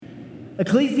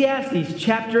Ecclesiastes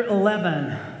chapter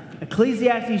 11.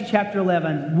 Ecclesiastes chapter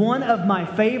 11. One of my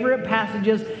favorite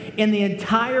passages in the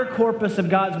entire corpus of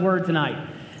God's Word tonight.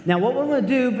 Now, what we're going to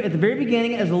do at the very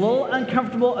beginning is a little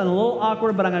uncomfortable and a little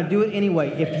awkward, but I'm going to do it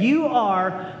anyway. If you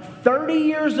are 30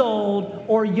 years old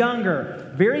or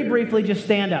younger, very briefly, just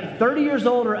stand up. 30 years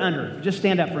old or under, just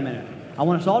stand up for a minute. I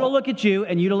want us all to look at you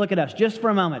and you to look at us just for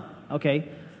a moment, okay?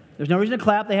 There's no reason to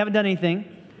clap. They haven't done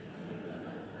anything.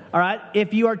 All right,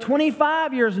 if you are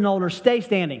 25 years and older, stay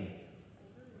standing.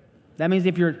 That means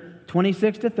if you're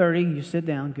 26 to 30, you sit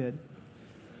down, good.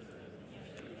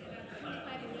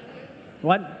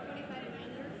 What?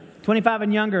 25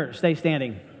 and younger, stay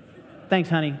standing. Thanks,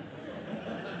 honey.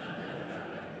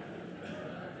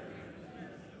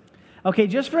 Okay,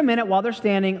 just for a minute while they're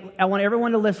standing, I want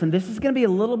everyone to listen. This is going to be a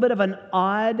little bit of an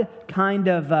odd kind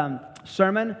of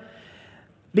sermon,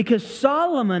 because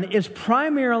Solomon is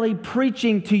primarily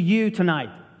preaching to you tonight.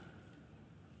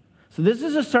 So this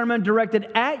is a sermon directed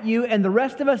at you, and the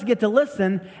rest of us get to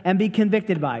listen and be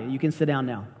convicted by it. You can sit down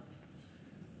now.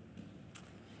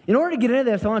 In order to get into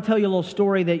this, I want to tell you a little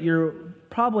story that you're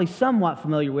probably somewhat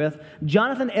familiar with.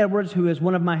 Jonathan Edwards, who is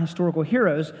one of my historical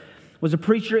heroes, was a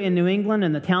preacher in New England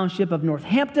in the township of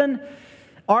Northampton,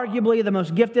 arguably the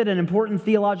most gifted and important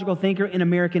theological thinker in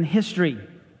American history.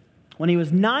 When he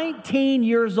was 19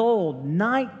 years old,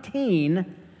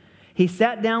 he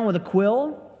sat down with a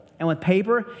quill and with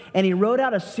paper, and he wrote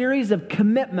out a series of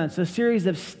commitments, a series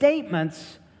of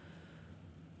statements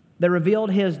that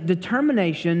revealed his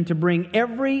determination to bring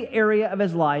every area of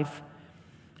his life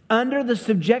under the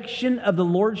subjection of the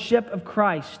lordship of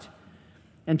Christ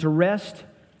and to rest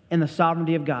in the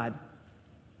sovereignty of God.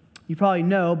 You probably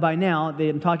know by now that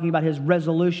I'm talking about his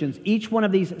resolutions. Each one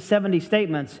of these 70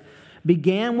 statements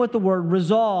began with the word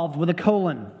resolved with a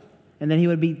colon, and then he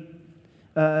would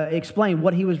explain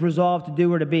what he was resolved to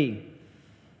do or to be.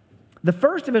 The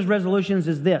first of his resolutions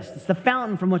is this. It's the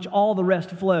fountain from which all the rest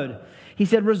flowed. He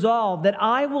said, resolve that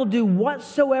I will do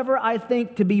whatsoever I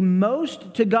think to be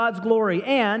most to God's glory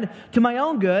and to my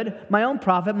own good, my own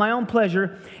profit, my own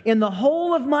pleasure, in the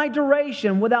whole of my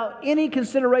duration without any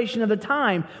consideration of the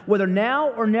time, whether now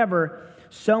or never,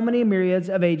 so many myriads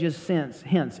of ages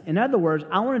hence. In other words,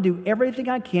 I want to do everything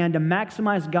I can to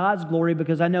maximize God's glory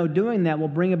because I know doing that will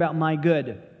bring about my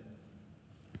good.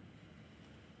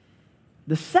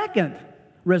 The second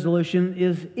resolution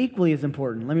is equally as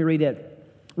important. Let me read it.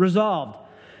 Resolved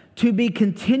to be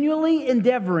continually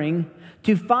endeavoring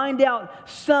to find out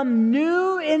some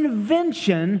new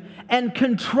invention and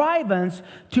contrivance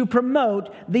to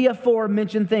promote the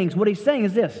aforementioned things. What he's saying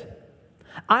is this.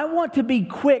 I want to be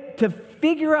quick to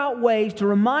figure out ways to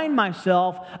remind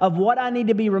myself of what I need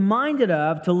to be reminded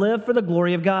of to live for the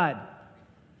glory of God.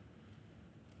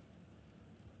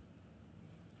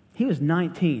 He was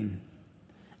 19.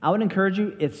 I would encourage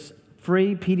you, it's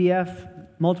free PDF,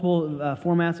 multiple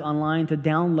formats online, to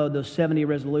download those 70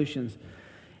 resolutions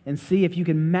and see if you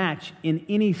can match in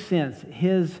any sense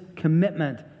his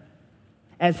commitment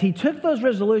as he took those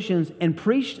resolutions and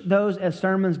preached those as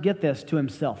sermons, get this, to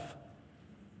himself.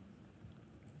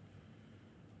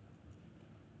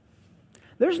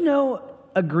 There's no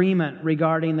agreement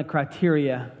regarding the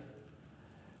criteria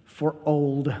for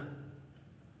old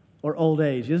or old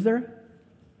age, is there?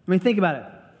 I mean, think about it.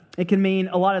 It can mean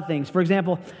a lot of things. For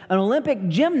example, an Olympic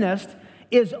gymnast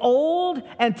is old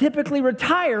and typically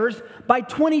retires by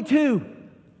 22.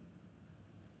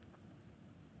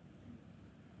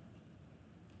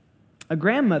 A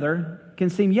grandmother can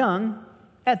seem young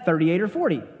at 38 or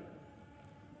 40.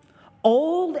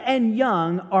 Old and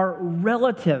young are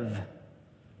relative.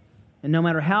 And no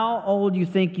matter how old you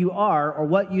think you are or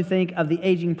what you think of the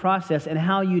aging process and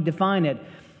how you define it,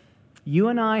 you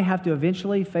and I have to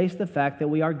eventually face the fact that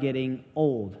we are getting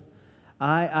old.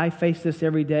 I face this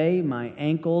every day. My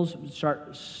ankles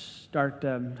start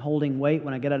holding weight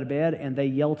when I get out of bed, and they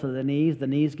yell to the knees. The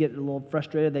knees get a little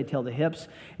frustrated. They tell the hips,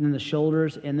 and then the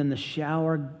shoulders, and then the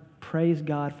shower. Praise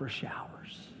God for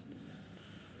showers.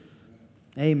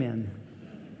 Amen.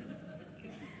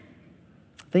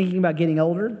 Thinking about getting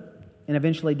older and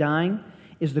eventually dying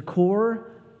is the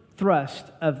core thrust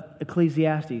of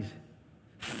Ecclesiastes.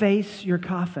 Face your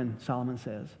coffin, Solomon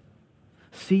says.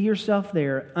 See yourself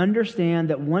there. Understand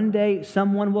that one day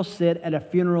someone will sit at a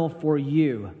funeral for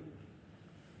you.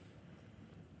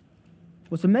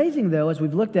 What's amazing, though, as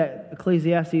we've looked at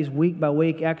Ecclesiastes week by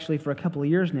week, actually for a couple of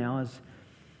years now, is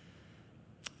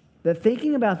that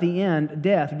thinking about the end,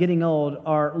 death, getting old,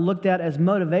 are looked at as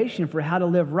motivation for how to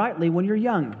live rightly when you're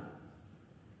young.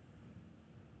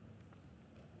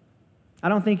 I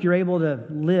don't think you're able to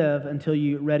live until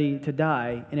you're ready to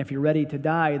die. And if you're ready to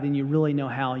die, then you really know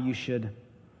how you should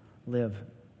live.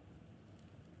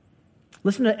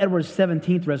 Listen to Edward's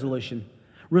 17th resolution.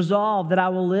 Resolve that I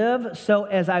will live so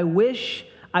as I wish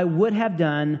I would have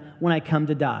done when I come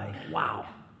to die. Wow.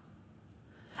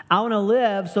 I want to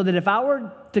live so that if I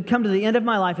were to come to the end of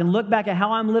my life and look back at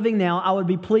how I'm living now, I would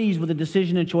be pleased with the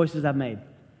decision and choices I've made.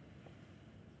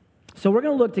 So we're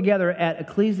going to look together at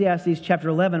Ecclesiastes chapter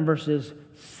 11, verses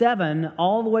 7,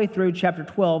 all the way through chapter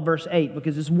 12, verse 8,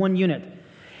 because it's one unit.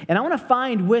 And I want to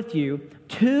find with you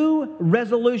two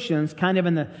resolutions, kind of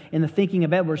in the thinking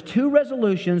of Edwards, two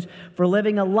resolutions for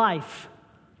living a life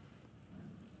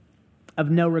of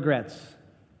no regrets.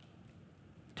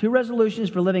 Two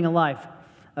resolutions for living a life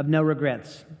of no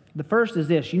regrets. The first is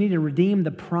this: you need to redeem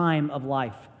the prime of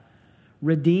life.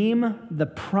 Redeem the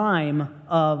prime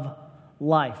of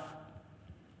life.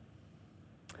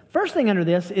 First thing under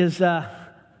this is a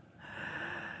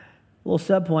little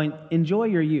subpoint: enjoy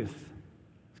your youth.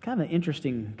 It's kind of an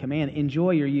interesting command.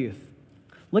 Enjoy your youth.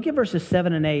 Look at verses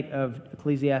 7 and 8 of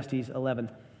Ecclesiastes 11.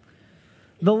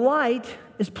 The light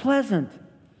is pleasant,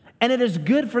 and it is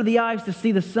good for the eyes to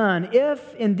see the sun.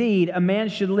 If indeed a man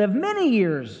should live many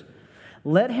years,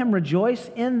 let him rejoice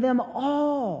in them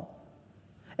all.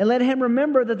 And let him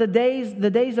remember that the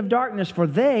days of darkness, for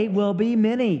they will be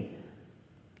many.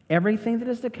 Everything that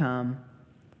is to come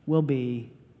will be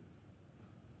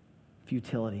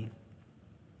futility.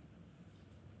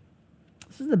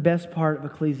 This is the best part of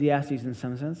Ecclesiastes in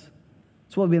some sense.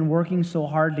 It's what we've been working so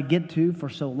hard to get to for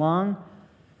so long.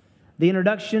 The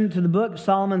introduction to the book,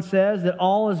 Solomon says that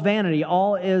all is vanity,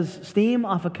 all is steam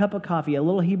off a cup of coffee, a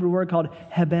little Hebrew word called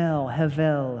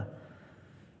hevel.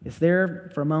 It's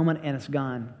there for a moment and it's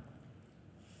gone.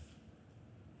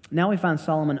 Now we find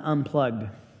Solomon unplugged.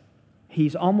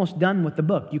 He's almost done with the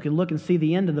book. You can look and see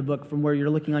the end of the book from where you're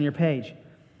looking on your page.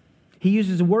 He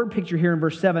uses a word picture here in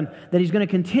verse 7 that he's going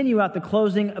to continue out the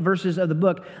closing verses of the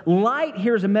book. Light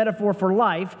here is a metaphor for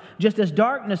life, just as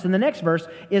darkness in the next verse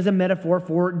is a metaphor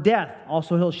for death.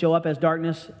 Also, he'll show up as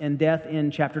darkness and death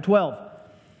in chapter 12.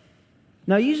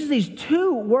 Now, he uses these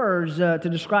two words to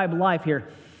describe life here.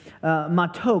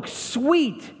 Matok,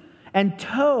 sweet, and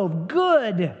tov,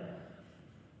 good.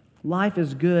 Life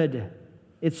is good.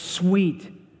 It's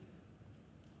sweet.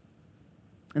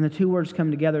 And the two words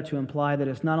come together to imply that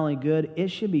it's not only good, it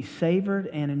should be savored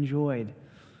and enjoyed.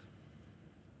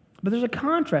 But there's a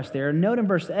contrast there. Note in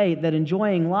verse 8 that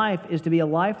enjoying life is to be a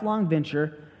lifelong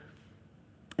venture,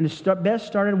 and it's best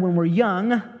started when we're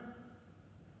young,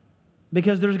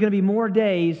 because there's going to be more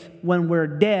days when we're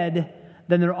dead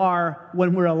than there are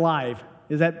when we're alive.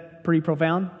 Is that pretty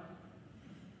profound?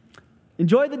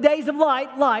 Enjoy the days of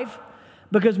life,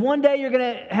 because one day you're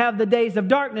going to have the days of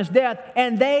darkness, death,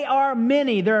 and they are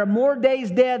many. There are more days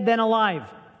dead than alive.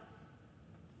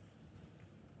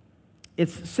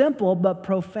 It's simple but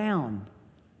profound.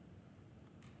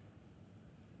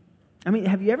 I mean,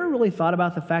 have you ever really thought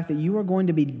about the fact that you are going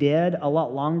to be dead a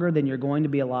lot longer than you're going to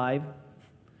be alive?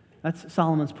 That's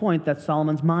Solomon's point. That's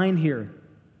Solomon's mind here.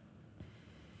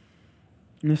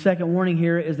 And the second warning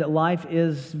here is that life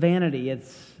is vanity.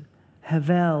 It's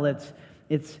havel.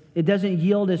 It doesn't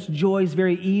yield its joys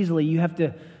very easily. You have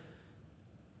to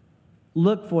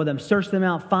look for them, search them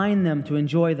out, find them to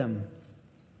enjoy them.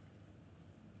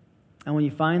 And when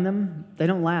you find them, they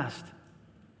don't last.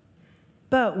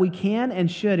 But we can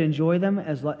and should enjoy them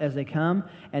as they come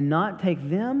and not take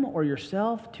them or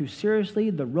yourself too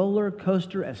seriously. The roller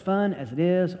coaster, as fun as it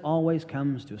is, always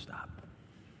comes to a stop.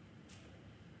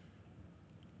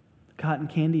 Cotton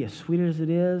candy, as sweet as it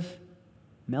is,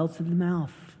 melts in the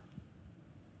mouth.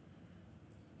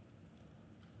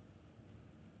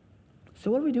 So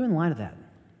what do we do in light of that?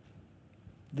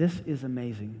 This is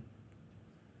amazing.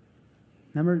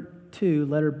 Number 2,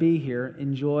 letter B here,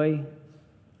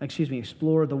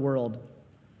 explore the world.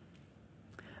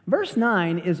 Verse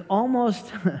 9 is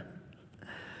almost,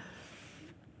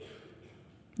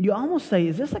 you almost say,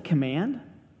 is this a command?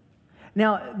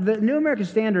 Now, the New American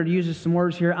Standard uses some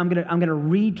words here. I'm going to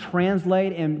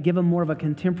retranslate and give them more of a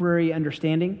contemporary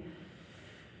understanding.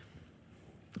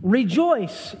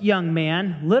 Rejoice, young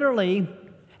man, literally,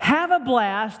 have a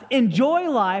blast, enjoy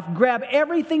life, grab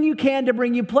everything you can to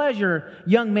bring you pleasure,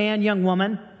 young man, young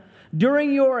woman.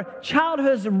 During your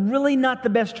childhood is really not the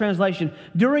best translation.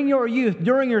 During your youth,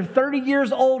 during your 30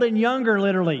 years old and younger,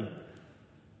 literally.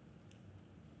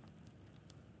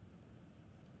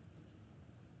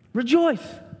 Rejoice.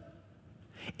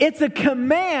 It's a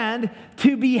command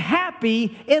to be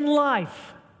happy in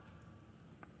life.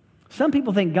 Some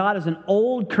people think God is an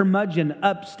old curmudgeon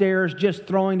upstairs just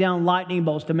throwing down lightning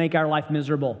bolts to make our life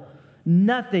miserable.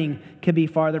 Nothing could be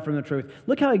farther from the truth.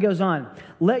 Look how he goes on.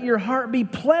 Let your heart be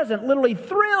pleasant, literally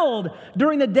thrilled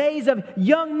during the days of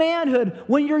young manhood.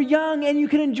 When you're young and you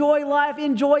can enjoy life,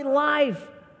 enjoy life.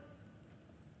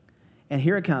 And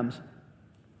here it comes.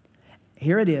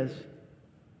 Here it is.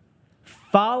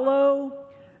 Follow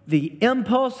the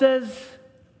impulses,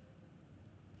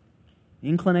 the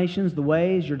inclinations, the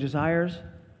ways, your desires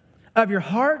of your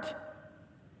heart,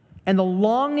 and the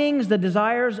longings, the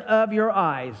desires of your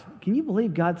eyes. Can you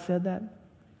believe God said that?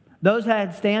 Those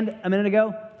had stand a minute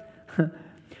ago.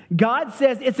 God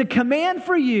says it's a command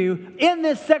for you in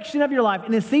this section of your life,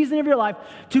 in this season of your life,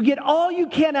 to get all you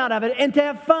can out of it and to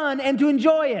have fun and to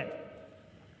enjoy it.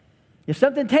 If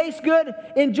something tastes good,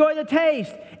 enjoy the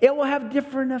taste. It will have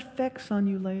different effects on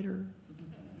you later.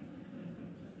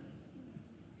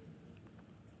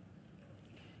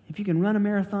 If you can run a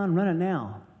marathon, run it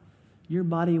now. Your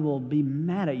body will be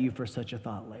mad at you for such a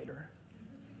thought later.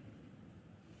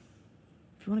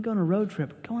 If you want to go on a road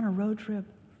trip, go on a road trip.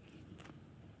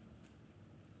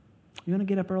 You want to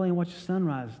get up early and watch the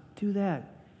sunrise, do that.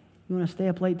 You want to stay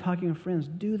up late talking with friends,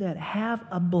 do that. Have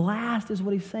a blast is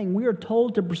what he's saying. We are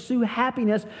told to pursue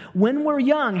happiness when we're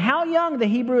young. How young? The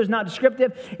Hebrew is not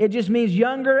descriptive. It just means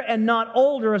younger and not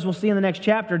older, as we'll see in the next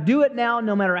chapter. Do it now,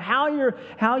 no matter how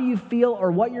you feel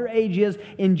or what your age is.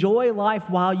 Enjoy life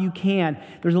while you can.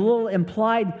 There's a little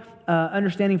implied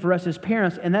understanding for us as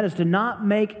parents, and that is to not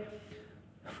make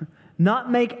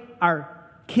our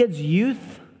kids'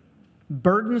 youth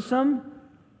burdensome.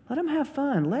 Let them have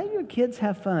fun. Let your kids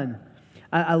have fun.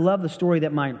 I love the story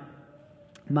that my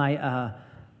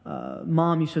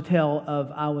mom used to tell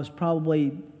of. I was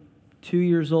probably 2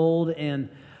 years old and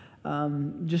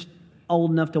just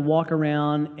old enough to walk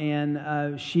around, and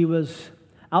I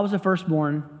was the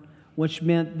firstborn, which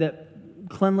meant that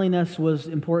cleanliness was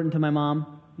important to my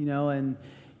mom, and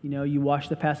you wash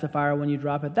the pacifier when you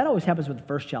drop it. That always happens with the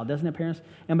first child, doesn't it, parents?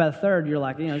 And by the third, you're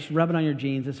like, just rub it on your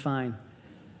jeans, it's fine.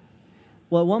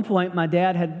 Well, at one point, my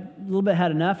dad had a little bit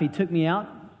had enough. He took me out,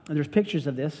 and there's pictures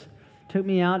of this, took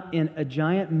me out in a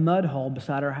giant mud hole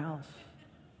beside our house,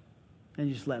 and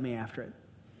just let me after it.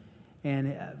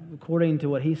 And according to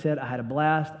what he said, I had a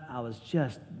blast. I was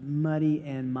just muddy,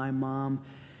 and my mom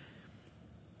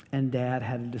and dad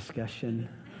had a discussion.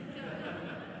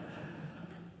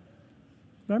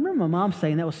 But I remember my mom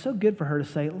saying that was so good for her to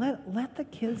say, let the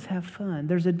kids have fun.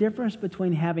 There's a difference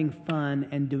between having fun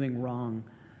and doing wrong.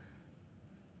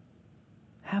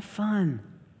 Have fun.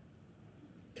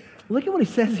 Look at what he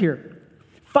says here.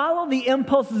 Follow the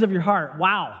impulses of your heart.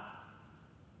 Wow.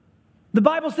 The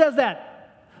Bible says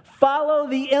that. Follow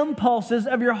the impulses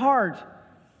of your heart.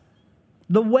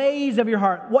 The ways of your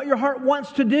heart. What your heart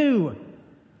wants to do.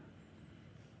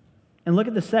 And look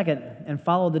at the second. And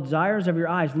follow the desires of your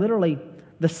eyes. Literally,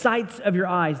 the sights of your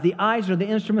eyes. The eyes are the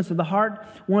instruments of the heart.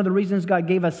 One of the reasons God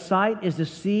gave us sight is to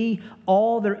see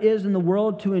all there is in the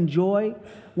world to enjoy.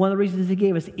 One of the reasons He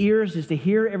gave us ears is to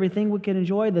hear everything we can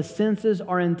enjoy. The senses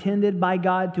are intended by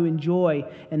God to enjoy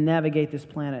and navigate this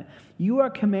planet. You are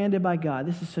commanded by God,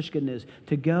 this is such good news,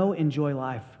 to go enjoy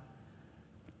life.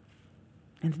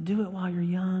 And to do it while you're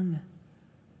young.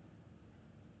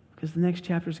 Because the next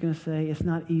chapter is going to say it's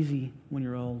not easy when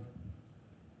you're old.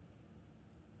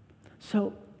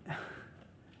 So,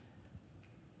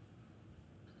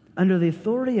 under the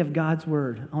authority of God's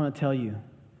Word, I want to tell you,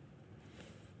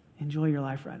 enjoy your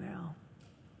life right now.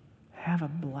 Have a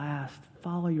blast.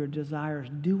 Follow your desires.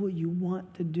 Do what you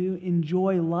want to do.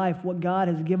 Enjoy life. What God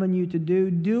has given you to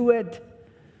do, do it.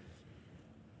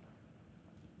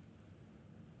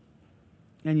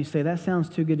 And you say, that sounds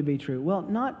too good to be true. Well,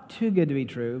 not too good to be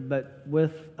true, but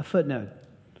with a footnote.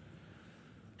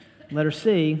 Letter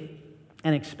C,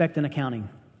 and expect an accounting.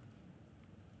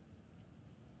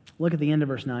 Look at the end of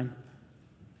verse 9.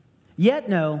 Yet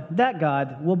know that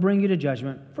God will bring you to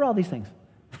judgment for all these things.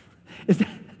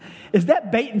 Is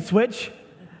that bait and switch?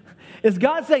 Is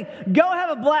God saying, go have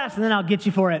a blast and then I'll get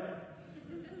you for it?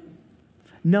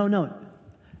 No.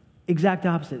 Exact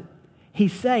opposite.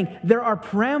 He's saying there are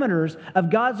parameters of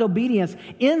God's obedience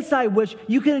inside which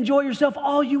you can enjoy yourself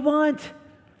all you want.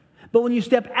 But when you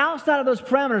step outside of those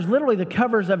parameters, literally the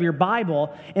covers of your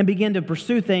Bible, and begin to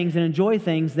pursue things and enjoy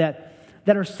things that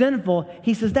are sinful,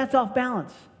 he says that's off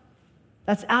balance.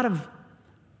 That's out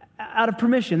of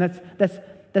permission.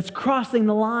 That's crossing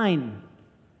the line.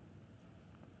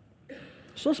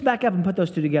 So let's back up and put those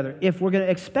two together. If we're going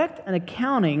to expect an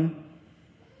accounting,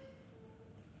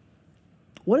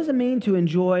 what does it mean to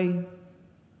enjoy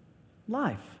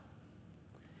life?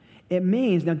 It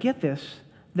means, now get this,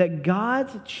 that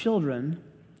God's children,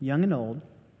 young and old,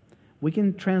 we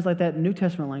can translate that in New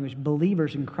Testament language,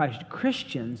 believers in Christ,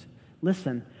 Christians,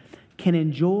 listen, can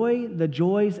enjoy the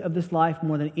joys of this life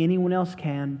more than anyone else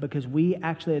can because we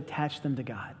actually attach them to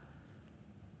God.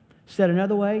 Said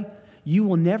another way, you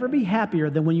will never be happier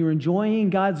than when you're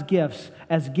enjoying God's gifts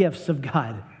as gifts of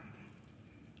God.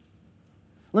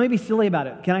 Let me be silly about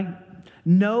it, can I?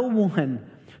 No one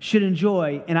should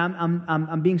enjoy, and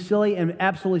I'm being silly and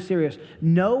absolutely serious,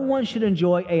 no one should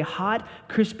enjoy a hot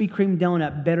Krispy Kreme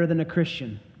donut better than a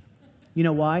Christian. You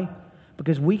know why?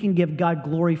 Because we can give God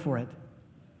glory for it.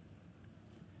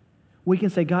 We can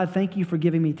say, God, thank you for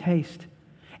giving me taste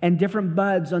and different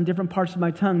buds on different parts of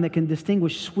my tongue that can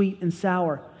distinguish sweet and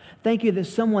sour. Thank you that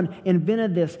someone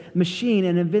invented this machine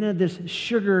and invented this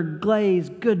sugar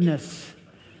glazed goodness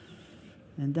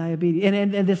and diabetes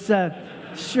and this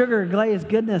sugar glazed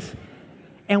goodness.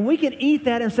 And we can eat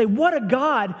that and say, what a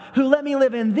God who let me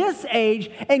live in this age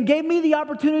and gave me the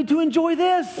opportunity to enjoy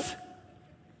this.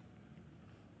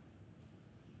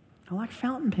 I like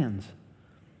fountain pens.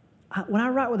 When I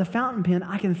write with a fountain pen,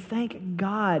 I can thank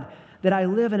God that I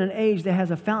live in an age that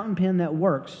has a fountain pen that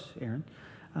works, Aaron.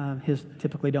 His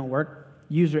typically don't work.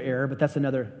 User error, but that's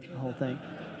another whole thing.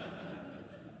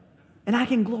 And I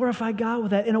can glorify God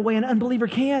with that in a way an unbeliever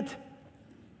can't.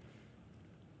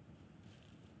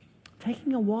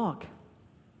 Taking a walk.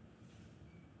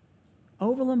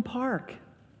 Overland Park.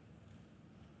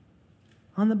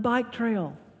 On the bike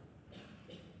trail.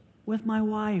 With my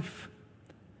wife.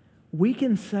 We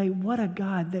can say, what a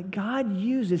God that God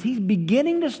uses. He's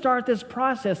beginning to start this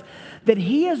process that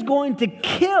He is going to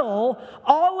kill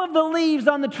all of the leaves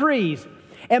on the trees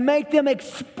and make them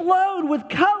explode with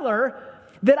color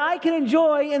that I can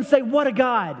enjoy and say, what a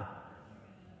God.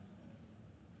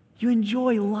 You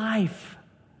enjoy life,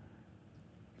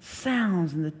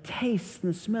 sounds and the tastes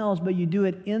and the smells, but you do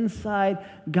it inside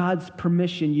God's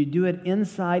permission. You do it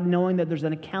inside knowing that there's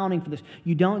an accounting for this.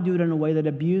 You don't do it in a way that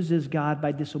abuses God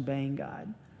by disobeying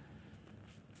God.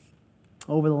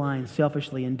 Over the line,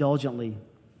 selfishly, indulgently.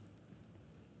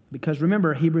 Because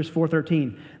remember, Hebrews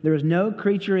 4:13, there is no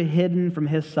creature hidden from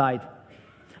His sight,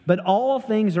 but all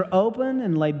things are open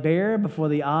and laid bare before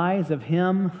the eyes of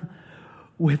Him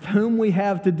with whom we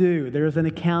have to do. There is an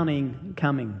accounting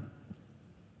coming.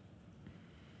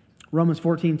 Romans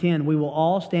 14:10, we will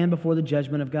all stand before the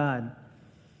judgment of God.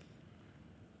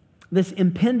 This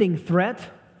impending threat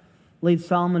leads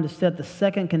Solomon to set the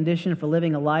second condition for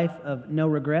living a life of no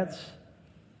regrets.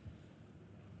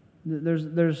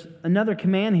 There's another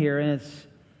command here, and it's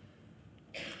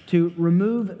to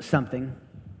remove something.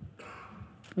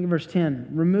 Look at verse 10.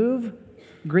 Remove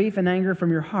grief and anger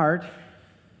from your heart.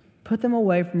 Put them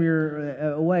away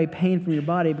pain from your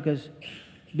body, because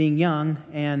being young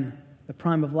and the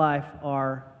prime of life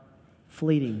are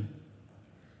fleeting.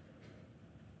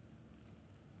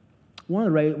 One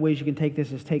of the ways you can take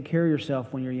this is take care of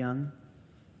yourself when you're young.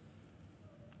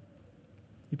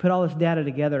 You put all this data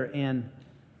together, and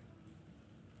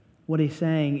what he's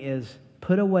saying is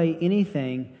put away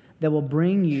anything that will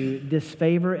bring you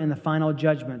disfavor in the final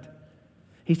judgment.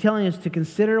 He's telling us to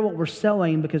consider what we're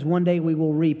sowing, because one day we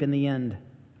will reap in the end.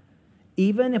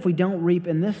 Even if we don't reap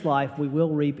in this life, we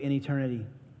will reap in eternity.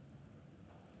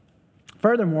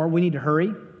 Furthermore, we need to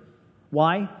hurry.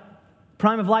 Why?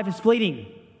 Prime of life is fleeting.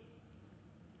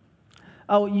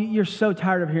 Oh, you're so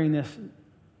tired of hearing this,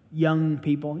 young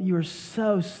people. You are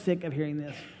so sick of hearing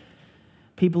this.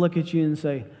 People look at you and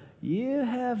say, you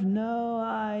have no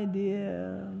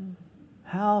idea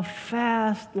how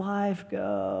fast life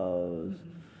goes,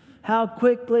 how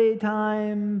quickly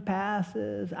time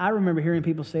passes. I remember hearing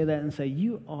people say that and say,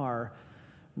 you are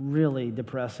really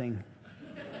depressing.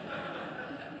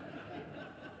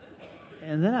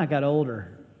 And then I got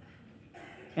older,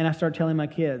 and I started telling my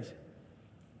kids,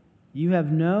 you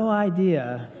have no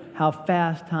idea how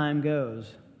fast time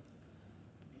goes.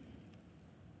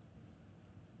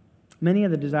 Many of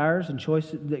the desires and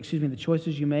the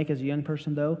choices you make as a young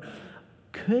person, though,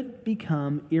 could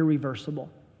become irreversible.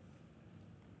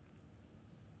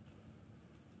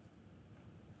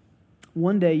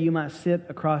 One day you might sit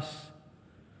across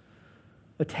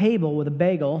a table with a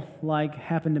bagel, like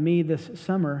happened to me this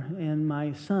summer, and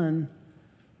my son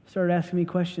started asking me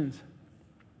questions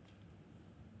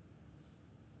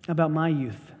about my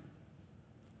youth.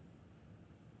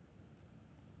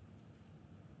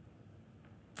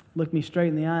 Looked me straight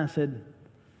in the eye and said,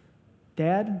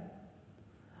 Dad,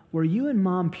 were you and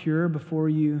Mom pure before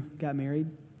you got married?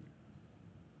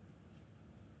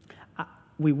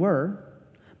 We were,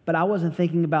 but I wasn't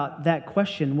thinking about that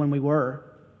question when we were.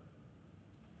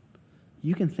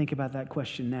 You can think about that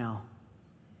question now.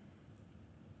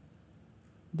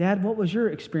 Dad, what was your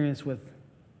experience with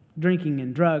drinking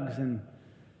and drugs and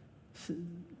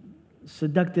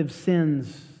seductive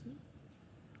sins.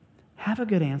 Have a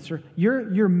good answer.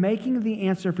 You're making the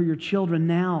answer for your children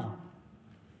now.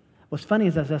 What's funny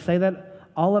is, as I say that,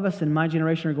 all of us in my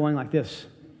generation are going like this.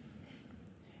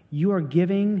 You are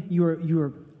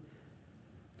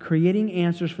creating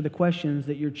answers for the questions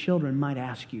that your children might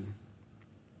ask you.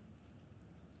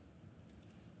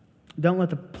 Don't let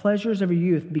the pleasures of your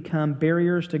youth become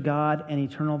barriers to God and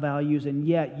eternal values, and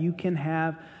yet you can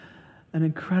have an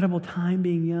incredible time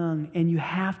being young, and you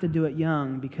have to do it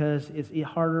young because it's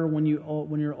harder when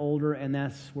you're older, and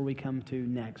that's where we come to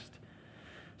next.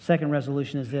 Second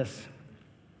resolution is this.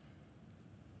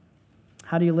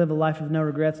 How do you live a life of no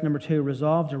regrets? Number 2,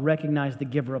 resolve to recognize the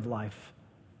giver of life.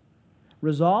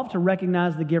 Resolve to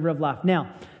recognize the giver of life.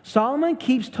 Now, Solomon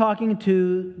keeps talking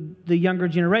to the younger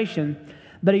generation,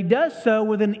 but he does so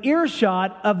with an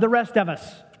earshot of the rest of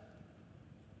us.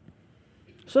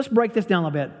 So let's break this down a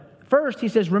little bit. First, he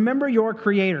says, remember your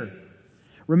Creator.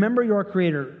 Remember your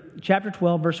Creator. Chapter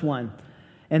 12, verse 1.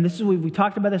 And this is, we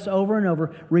talked about this over and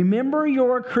over. Remember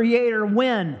your Creator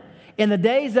when? In the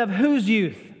days of whose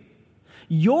youth?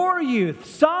 Your youth.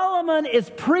 Solomon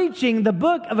is preaching the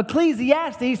book of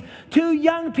Ecclesiastes to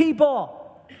young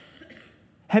people.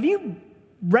 Have you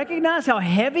recognized how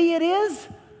heavy it is?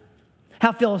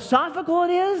 How philosophical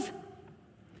it is?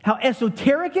 How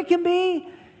esoteric it can be?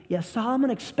 Yes, Solomon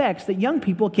expects that young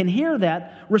people can hear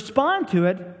that, respond to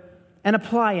it, and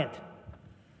apply it.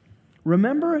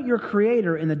 Remember your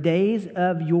Creator in the days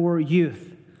of your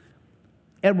youth.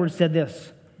 Edwards said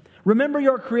this. Remember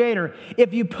your Creator.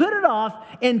 If you put it off,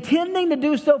 intending to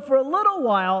do so for a little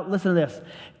while, listen to this,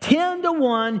 10 to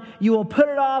 1, you will put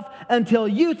it off until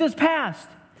youth is past.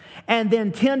 And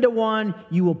then 10 to 1,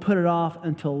 you will put it off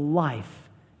until life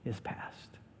is past.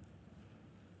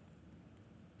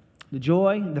 The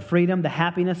joy, the freedom, the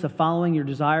happiness of following your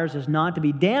desires is not to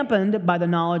be dampened by the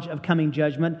knowledge of coming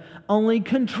judgment, only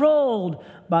controlled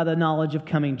by the knowledge of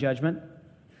coming judgment.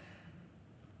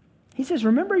 He says,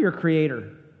 remember your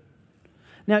Creator.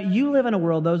 Now, you live in a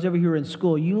world, those of you who are in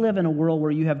school, you live in a world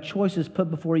where you have choices put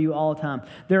before you all the time.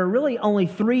 There are really only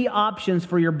 3 options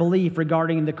for your belief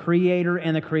regarding the Creator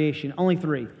and the creation. Only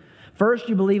 3. First,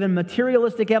 you believe in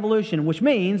materialistic evolution, which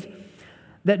means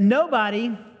that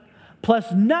nobody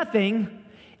plus nothing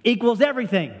equals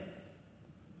everything.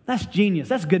 That's genius.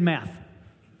 That's good math.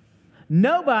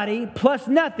 Nobody plus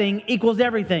nothing equals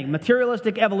everything.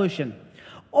 Materialistic evolution.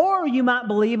 Or you might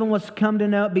believe in what's come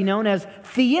to be known as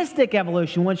theistic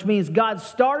evolution, which means God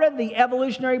started the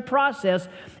evolutionary process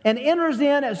and enters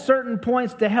in at certain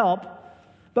points to help,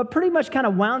 but pretty much kind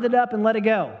of wound it up and let it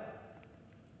go.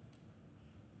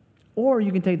 Or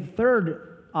you can take the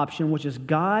third option, which is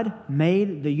God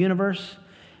made the universe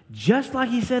just like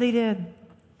He said He did.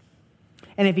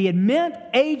 And if He had meant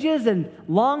ages and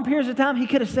long periods of time, He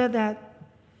could have said that.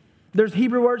 There's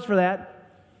Hebrew words for that.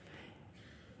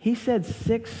 He said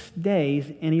 6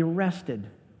 days and He rested.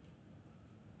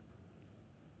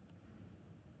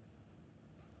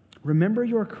 Remember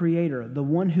your Creator, the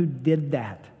one who did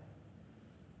that.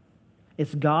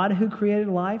 It's God who created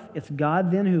life. It's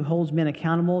God then who holds men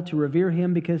accountable to revere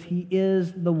Him because He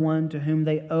is the one to whom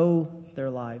they owe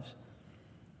their lives,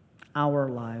 our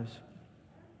lives.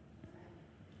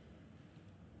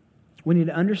 We need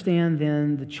to understand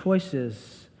then the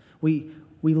choices. We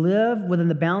live within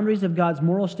the boundaries of God's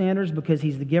moral standards because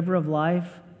He's the giver of life,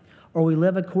 or we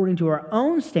live according to our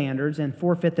own standards and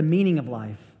forfeit the meaning of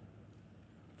life.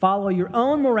 Follow your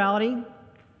own morality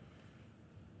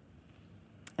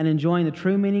and enjoying the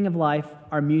true meaning of life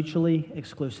are mutually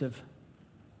exclusive.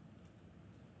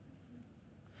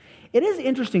 It is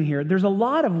interesting here. There's a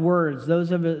lot of words.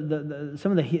 Those of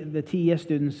some of the TES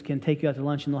students can take you out to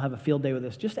lunch and they'll have a field day with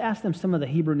this. Just ask them some of the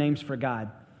Hebrew names for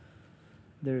God.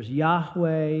 There's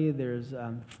Yahweh, there's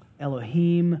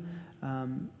Elohim, a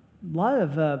lot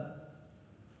of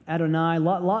Adonai, a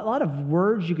lot of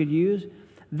words you could use.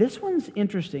 This one's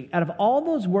interesting. Out of all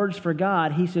those words for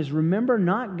God, he says, remember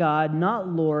not God, not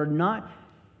Lord,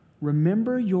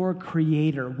 remember your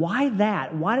Creator. Why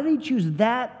that? Why did he choose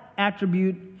that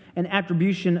attribute and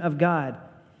attribution of God?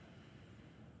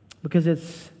 Because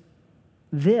it's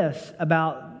this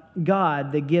about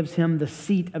God that gives him the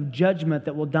seat of judgment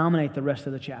that will dominate the rest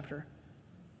of the chapter.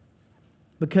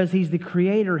 Because he's the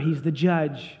Creator, he's the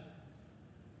judge.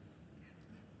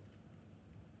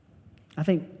 I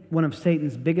think one of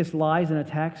Satan's biggest lies and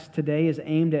attacks today is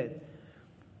aimed at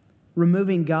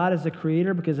removing God as the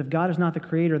Creator, because if God is not the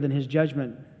Creator, then his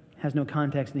judgment has no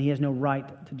context and he has no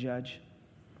right to judge.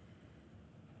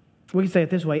 We can say it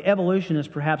this way: evolution is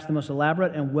perhaps the most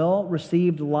elaborate and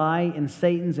well-received lie in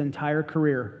Satan's entire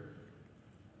career.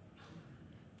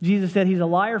 Jesus said he's a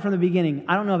liar from the beginning.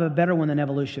 I don't know of a better one than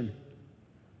evolution.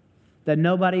 That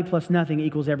nobody plus nothing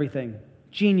equals everything.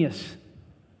 Genius.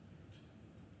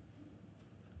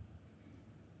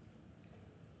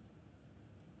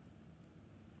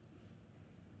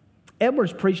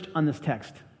 Edwards preached on this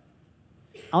text.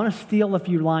 I want to steal a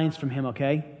few lines from him,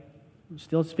 okay? I'm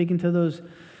still speaking to those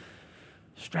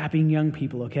strapping young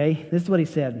people, okay? This is what he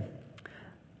said.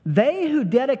 They who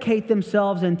dedicate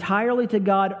themselves entirely to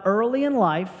God early in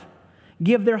life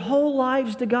give their whole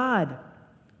lives to God,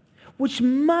 which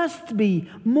must be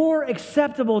more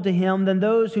acceptable to Him than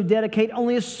those who dedicate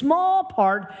only a small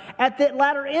part at the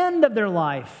latter end of their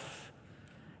life,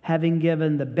 having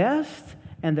given the best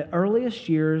and the earliest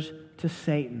years to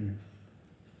Satan.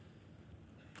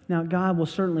 Now, God will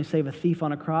certainly save a thief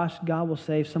on a cross. God will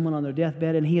save someone on their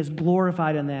deathbed, and He is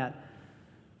glorified in that.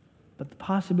 But the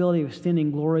possibility of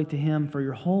extending glory to Him for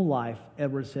your whole life,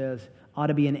 Edwards says, ought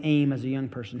to be an aim as a young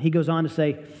person. He goes on to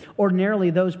say, ordinarily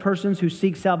those persons who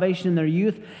seek salvation in their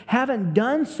youth haven't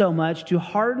done so much to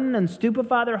harden and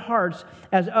stupefy their hearts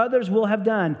as others will have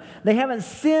done. They haven't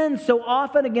sinned so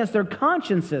often against their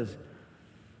consciences.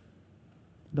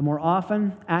 The more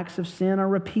often acts of sin are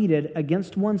repeated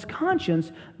against one's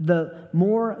conscience, the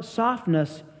more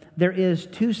softness there is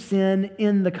to sin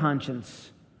in the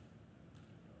conscience.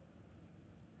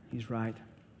 He's right.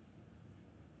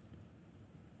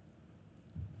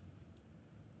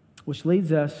 Which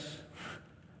leads us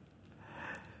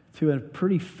to a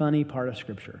pretty funny part of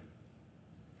Scripture.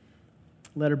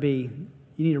 Letter B,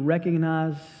 you need to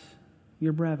recognize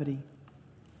your brevity.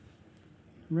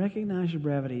 Recognize your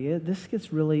brevity. This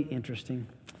gets really interesting.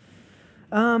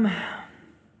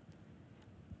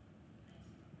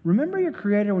 Remember your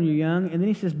Creator when you're young, and then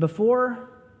He says, before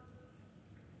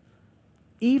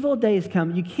evil days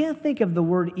come. You can't think of the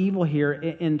word evil here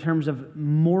in terms of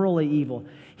morally evil.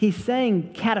 He's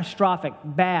saying catastrophic,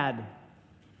 bad.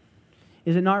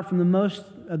 Is it not from the most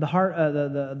of the heart,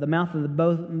 the mouth of the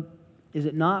both? Is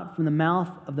it not from the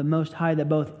mouth of the Most High that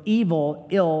both evil,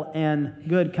 ill, and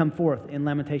good come forth in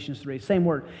Lamentations 3? Same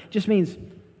word. It just means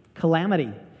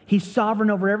calamity. He's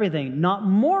sovereign over everything. Not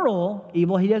moral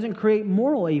evil. He doesn't create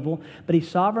moral evil, but He's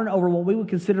sovereign over what we would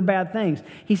consider bad things.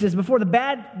 He says, before the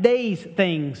bad days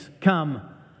things come,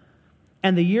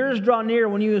 and the years draw near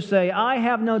when you say, I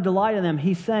have no delight in them.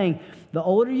 He's saying, the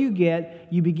older you get,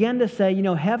 you begin to say,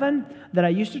 heaven that I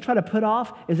used to try to put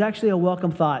off is actually a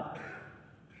welcome thought.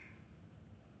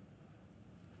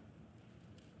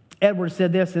 Edwards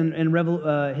said this in his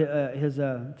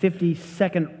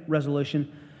 52nd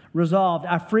resolution. Resolved,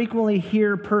 I frequently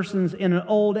hear persons in an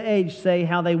old age say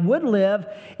how they would live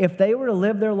if they were to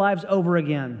live their lives over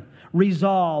again.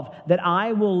 Resolve that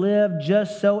I will live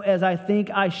just so as I think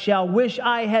I shall wish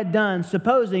I had done,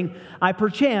 supposing I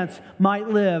perchance might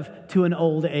live to an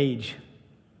old age.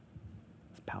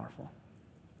 It's powerful.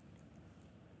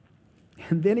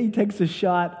 And then he takes a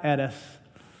shot at us,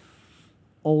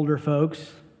 older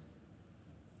folks.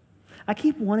 I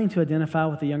keep wanting to identify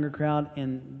with the younger crowd,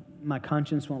 and my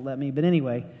conscience won't let me. But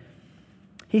anyway,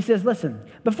 he says, listen,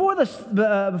 before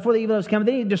the evil days come,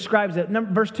 then he describes it.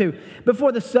 Verse 2,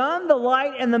 before the sun, the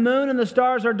light, and the moon, and the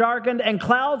stars are darkened, and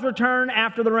clouds return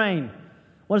after the rain.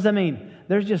 What does that mean?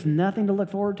 There's just nothing to look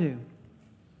forward to.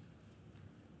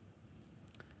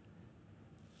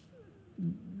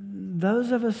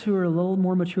 Those of us who are a little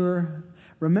more mature,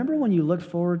 remember when you looked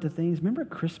forward to things? Remember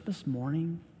Christmas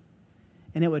morning?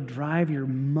 And it would drive your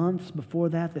months before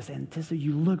that, this anticipation.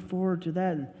 You look forward to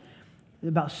that. And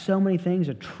about so many things,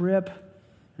 a trip,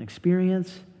 an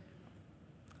experience.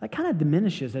 That kind of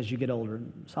diminishes as you get older.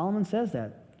 Solomon says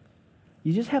that.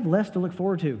 You just have less to look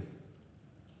forward to.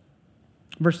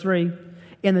 Verse 3,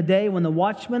 in the day when the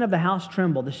watchmen of the house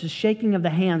tremble, this is shaking of the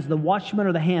hands. The watchmen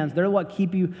are the hands. They're what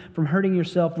keep you from hurting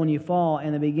yourself when you fall,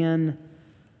 and they begin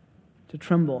to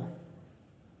tremble.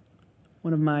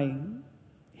 One of my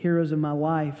heroes of my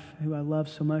life, who I love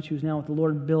so much, who's now with the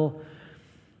Lord, Bill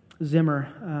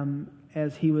Zimmer,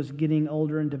 as he was getting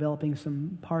older and developing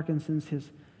some Parkinson's,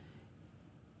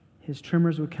 his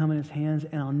tremors would come in his hands,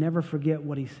 and I'll never forget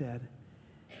what he said.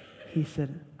 He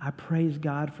said, I praise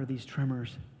God for these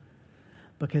tremors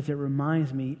because it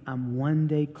reminds me I'm one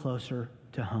day closer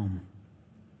to home.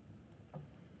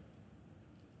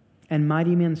 And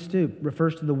mighty men stoop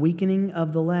refers to the weakening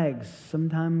of the legs.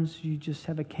 Sometimes you just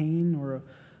have a cane or a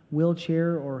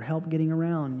wheelchair or help getting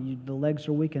around. The legs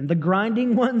are weakened. The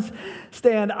grinding ones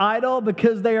stand idle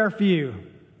because they are few.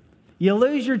 You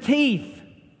lose your teeth.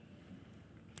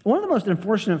 One of the most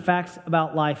unfortunate facts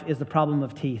about life is the problem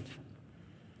of teeth.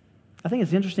 I think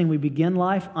it's interesting we begin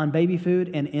life on baby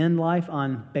food and end life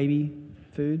on baby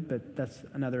food, but that's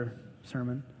another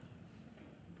sermon.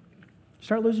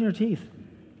 Start losing your teeth.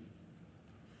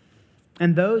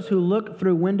 And those who look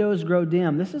through windows grow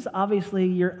dim. This is obviously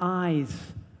your eyes.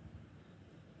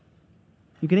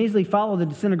 You can easily follow the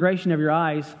disintegration of your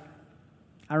eyes.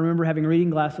 I remember having reading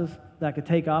glasses that I could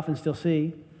take off and still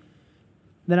see.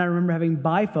 Then I remember having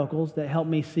bifocals that helped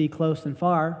me see close and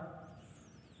far.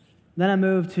 Then I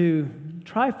moved to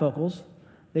trifocals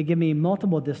that give me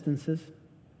multiple distances.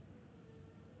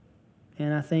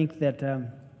 And I think that they're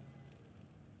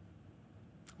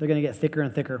going to get thicker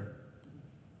and thicker.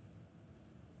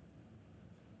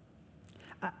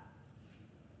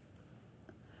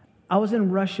 I was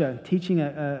in Russia teaching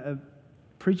a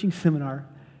preaching seminar.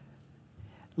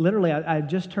 Literally, I had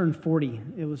just turned 40.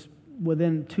 It was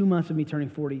within 2 months of me turning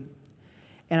 40.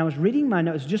 And I was reading my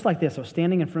notes just like this. I was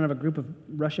standing in front of a group of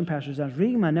Russian pastors. And I was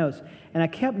reading my notes, and I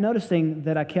kept noticing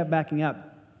that I kept backing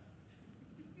up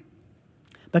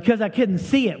because I couldn't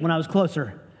see it when I was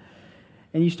closer.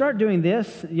 And you start doing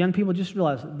this, young people just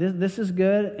realize this is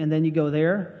good, and then you go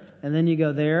there, and then you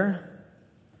go there,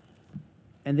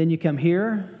 and then you come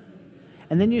here,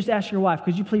 and then you just ask your wife,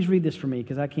 could you please read this for me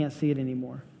because I can't see it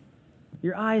anymore.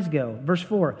 Your eyes go. Verse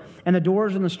 4, and the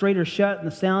doors in the street are shut, and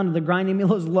the sound of the grinding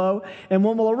mill is low, and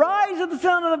one will arise at the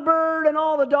sound of the bird, and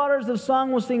all the daughters of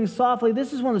song will sing softly.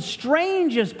 This is one of the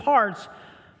strangest parts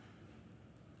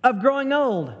of growing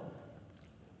old.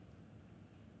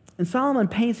 And Solomon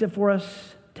paints it for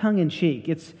us tongue-in-cheek.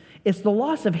 It's the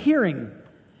loss of hearing.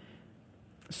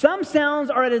 Some sounds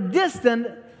are at a distance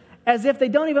as if they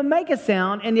don't even make a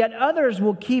sound, and yet others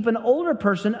will keep an older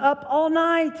person up all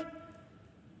night.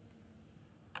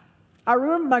 I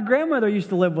remember my grandmother used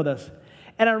to live with us.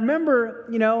 And I remember,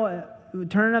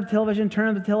 turning up television,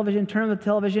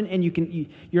 and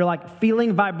you're like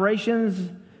feeling vibrations.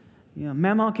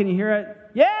 Mama, can you hear it?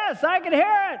 Yes, I can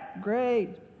hear it. Great.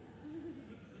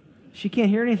 She can't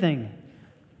hear anything.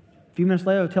 A few minutes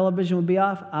later, the television would be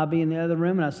off. I'll be in the other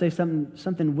room, and I'll say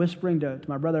something whispering to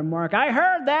my brother Mark. I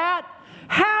heard that.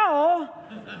 How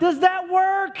does that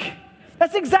work?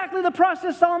 That's exactly the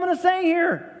process Solomon is saying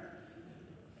here.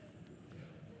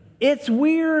 It's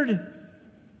weird.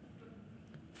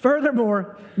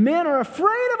 Furthermore, men are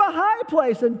afraid of a high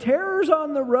place and terrors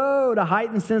on the road, a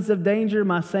heightened sense of danger.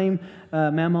 My same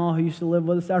mama who used to live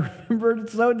with us, I remember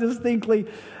it so distinctly.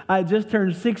 I had just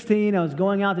turned 16. I was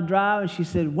going out to drive, and she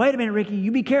said, wait a minute, Ricky,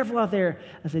 you be careful out there.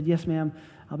 I said, yes, ma'am,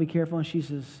 I'll be careful. And she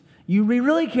says, you be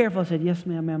really careful. I said, yes,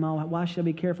 ma'am, why should I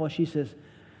be careful? She says,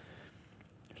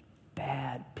 there's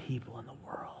bad people in the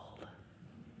world.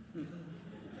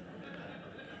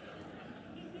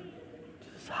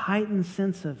 Heightened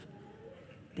sense of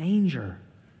danger.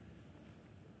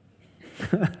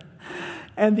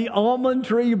 And the almond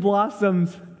tree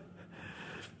blossoms.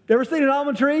 You ever seen an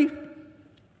almond tree?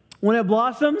 When it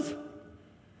blossoms,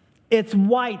 it's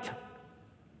white.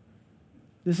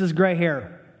 This is gray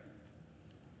hair.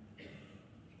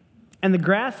 And the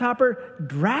grasshopper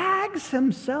drags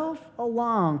himself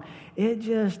along. It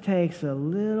just takes a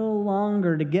little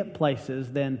longer to get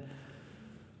places than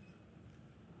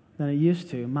it used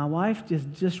to. My wife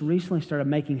just recently started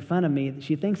making fun of me.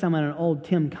 She thinks I'm on an old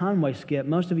Tim Conway skit.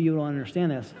 Most of you don't understand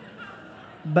this.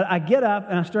 But I get up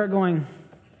and I start going.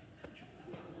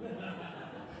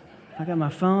 I got my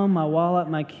phone, my wallet,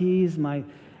 my keys.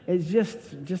 It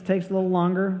just takes a little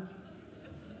longer.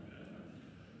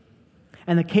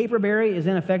 And the caperberry is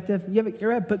ineffective. You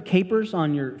ever put capers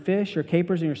on your fish or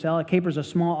capers in your salad? Capers a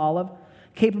small olive.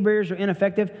 Caperberries are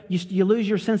ineffective. You lose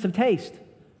your sense of taste.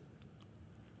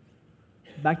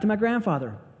 Back to my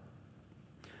grandfather,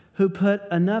 who put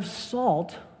enough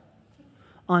salt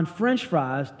on French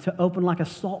fries to open like a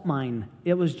salt mine.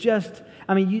 It was just,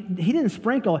 he didn't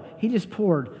sprinkle, he just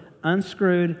poured,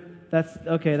 unscrewed.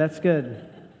 That's good.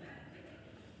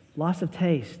 Loss of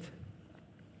taste.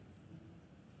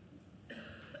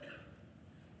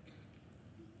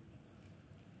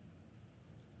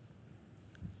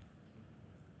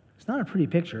 It's not a pretty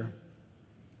picture.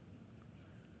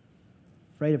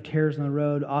 Afraid of terrors on the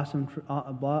road,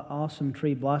 awesome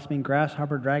tree blossoming,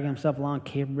 grasshopper dragging himself along,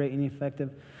 caperberry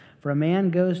ineffective. For a man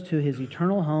goes to his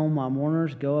eternal home while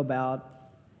mourners go about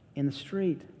in the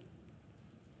street.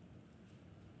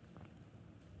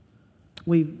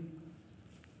 We've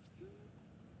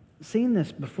seen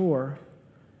this before.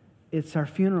 It's our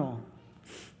funeral.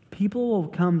 People will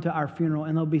come to our funeral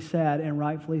and they'll be sad, and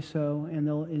rightfully so, and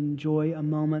they'll enjoy a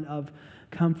moment of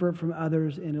comfort from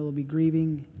others, and it'll be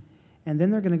grieving. And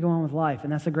then they're going to go on with life,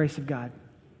 and that's the grace of God.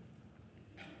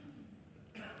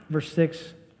 Verse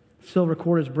 6, Silver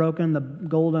cord is broken, the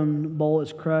golden bowl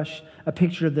is crushed, a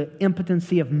picture of the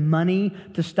impotency of money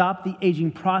to stop the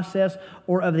aging process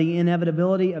or of the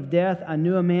inevitability of death. I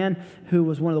knew a man who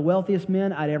was one of the wealthiest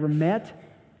men I'd ever met.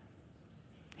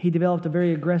 He developed a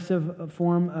very aggressive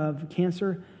form of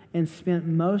cancer and spent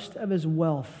most of his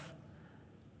wealth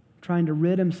trying to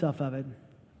rid himself of it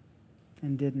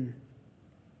and didn't.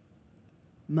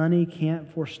 Money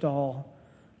can't forestall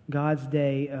God's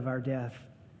day of our death.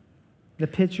 The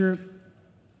picture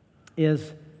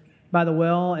is by the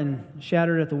well and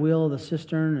shattered at the wheel of the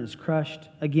cistern and is crushed.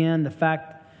 Again, the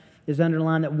fact is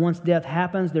underlined that once death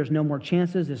happens, there's no more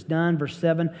chances. It's done. Verse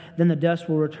 7, then the dust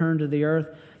will return to the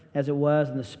earth as it was,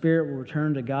 and the spirit will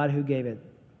return to God who gave it.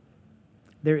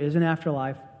 There is an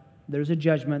afterlife. There's a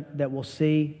judgment that we'll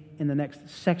see in the next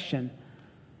section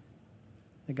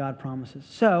that God promises.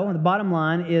 So, the bottom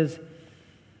line is,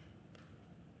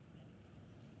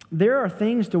 there are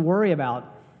things to worry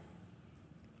about,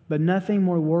 but nothing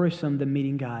more worrisome than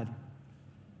meeting God.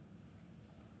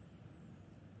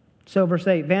 So, verse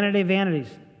 8, vanity of vanities.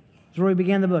 That's where we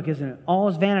began the book, isn't it? All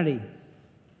is vanity.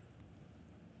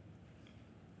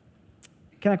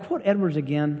 Can I quote Edwards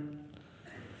again?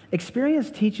 Experience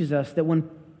teaches us that when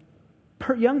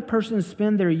young persons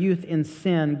spend their youth in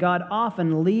sin, God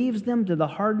often leaves them to the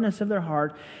hardness of their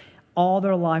heart all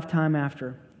their lifetime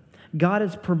after. God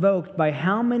is provoked by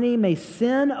how many may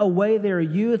sin away their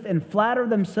youth and flatter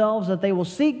themselves that they will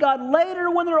seek God later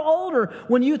when they're older,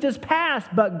 when youth is past.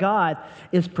 But God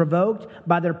is provoked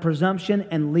by their presumption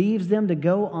and leaves them to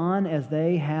go on as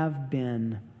they have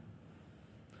been.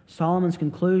 Solomon's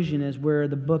conclusion is where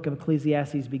the book of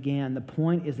Ecclesiastes began. The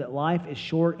point is that life is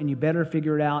short and you better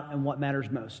figure it out and what matters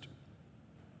most.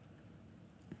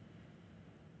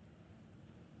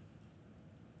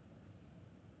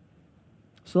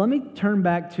 So let me turn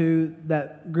back to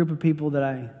that group of people that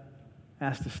I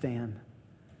asked to stand.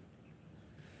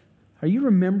 Are you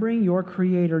remembering your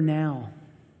Creator now?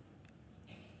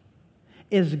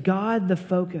 Is God the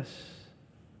focus?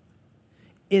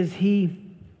 Is He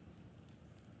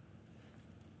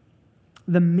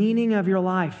the meaning of your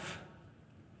life?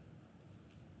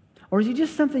 Or is He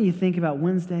just something you think about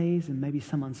Wednesdays and maybe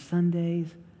some on Sundays?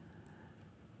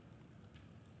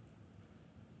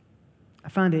 I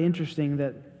find it interesting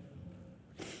that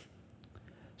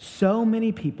so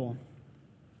many people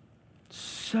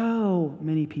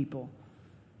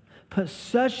put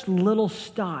such little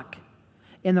stock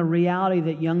in the reality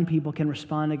that young people can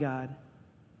respond to God.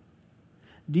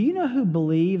 Do you know who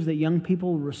believes that young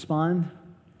people will respond?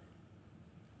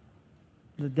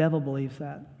 The devil believes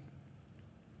that.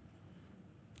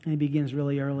 And he begins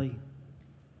really early.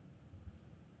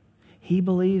 He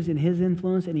believes in his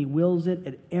influence and he wills it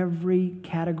at every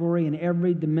category and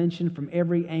every dimension from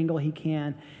every angle he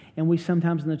can. And we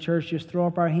sometimes in the church just throw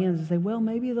up our hands and say, well,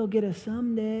 maybe they'll get it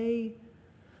someday.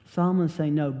 Solomon's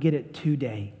saying, no, get it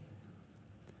today.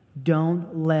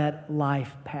 Don't let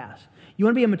life pass. You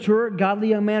want to be a mature, godly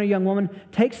young man or young woman?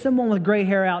 Take someone with gray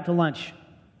hair out to lunch.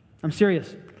 I'm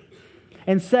serious.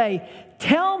 And say,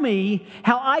 tell me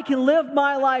how I can live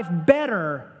my life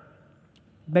better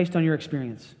based on your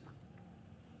experience.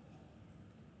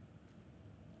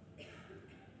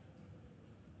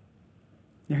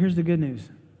 Now, here's the good news.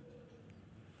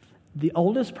 The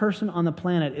oldest person on the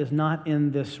planet is not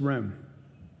in this room,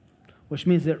 which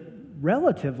means that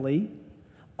relatively,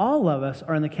 all of us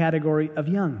are in the category of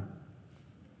young.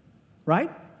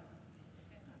 Right?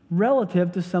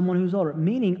 Relative to someone who's older,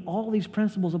 meaning all these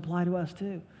principles apply to us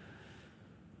too.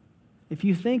 If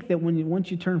you think that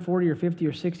once you turn 40 or 50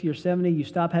 or 60 or 70, you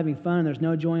stop having fun and there's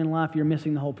no joy in life, you're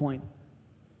missing the whole point.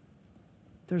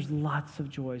 There's lots of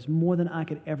joys, more than I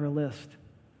could ever list.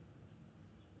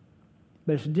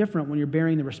 But it's different when you're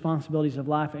bearing the responsibilities of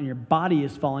life and your body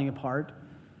is falling apart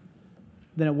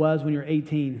than it was when you're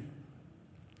 18.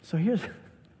 So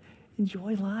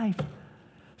enjoy life.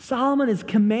 Solomon is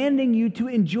commanding you to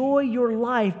enjoy your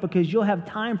life because you'll have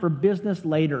time for business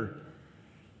later.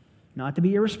 Not to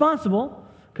be irresponsible,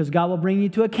 because God will bring you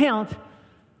to account,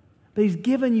 but He's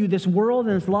given you this world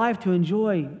and this life to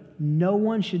enjoy. No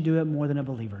one should do it more than a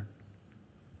believer.